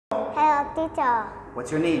teacher.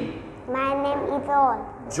 What's your name? My name is John.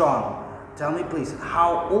 John. Tell me please,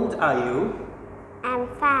 how old are you? I'm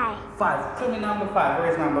 5. 5. Tell me number 5.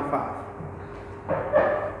 Where's number 5?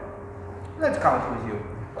 Let's count with you.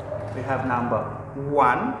 We have number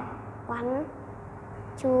 1. 1,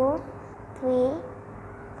 2, 3,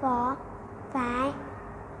 4, 5,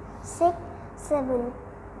 6, 7,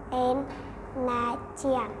 8, 9,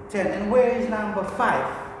 10. 10. And where is number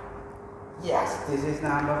 5? Yes, this is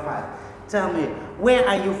number 5. Tell me, where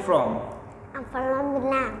are you from? I'm from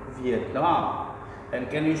Vietnam. Vietnam. And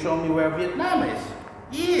can you show me where Vietnam is?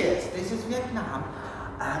 Yes, this is Vietnam.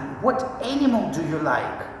 And what animal do you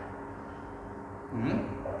like?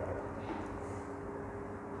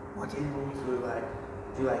 What animals do you like?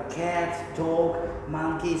 Do you like cats, dog,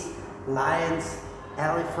 monkeys, lions,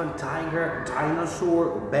 elephant, tiger,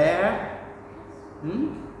 dinosaur, bear?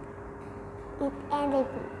 It's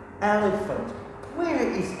elephant. Elephant. Where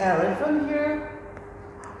is elephant here?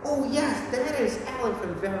 Oh yes, that is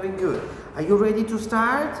elephant. Very good. Are you ready to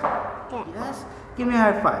start? Yeah. Yes? Give me a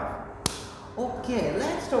high five. Okay,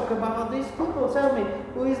 let's talk about these people. Tell me,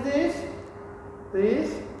 who is this? This?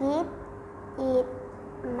 This is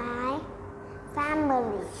my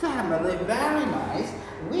family. Family, very nice.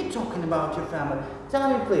 We're talking about your family. Tell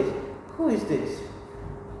me please, who is this?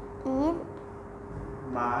 It's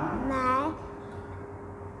My my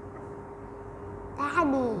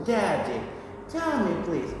daddy. daddy. Tell me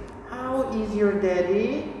please, how is your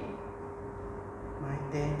daddy? My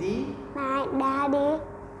daddy? My daddy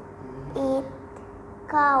is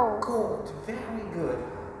cold. Cold, very good.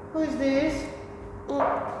 Who is this?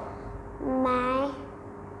 It's my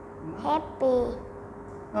happy.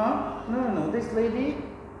 Huh? No, this lady?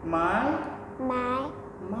 My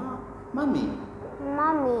mommy.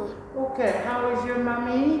 Mommy. Okay, how is your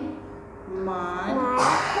mommy? My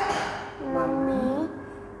Mommy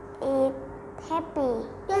is happy.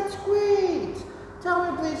 That's great.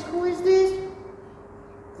 Tell me please, who is this?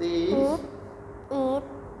 This? It is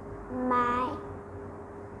my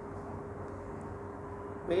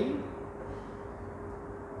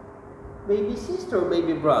baby sister or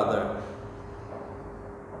baby brother?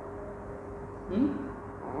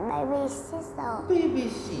 baby sister. Baby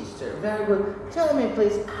sister, very good. Tell me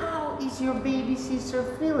please, how is your baby sister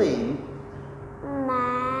feeling?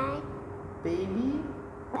 My Baby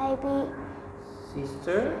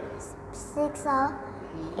sister sister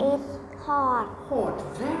is hot. hot,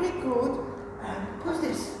 very good. And who's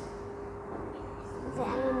this?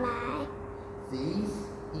 Then my This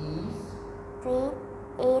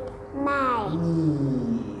is my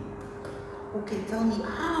me. Okay, tell me,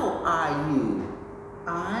 how are you?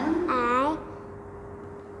 I'm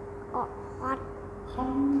hot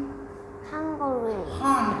hungry.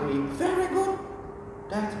 hungry. Very good.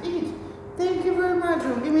 That's it. Thank you very much.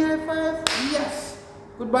 Give me a high five. Yes.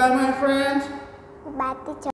 Goodbye, my friends. Goodbye, teacher.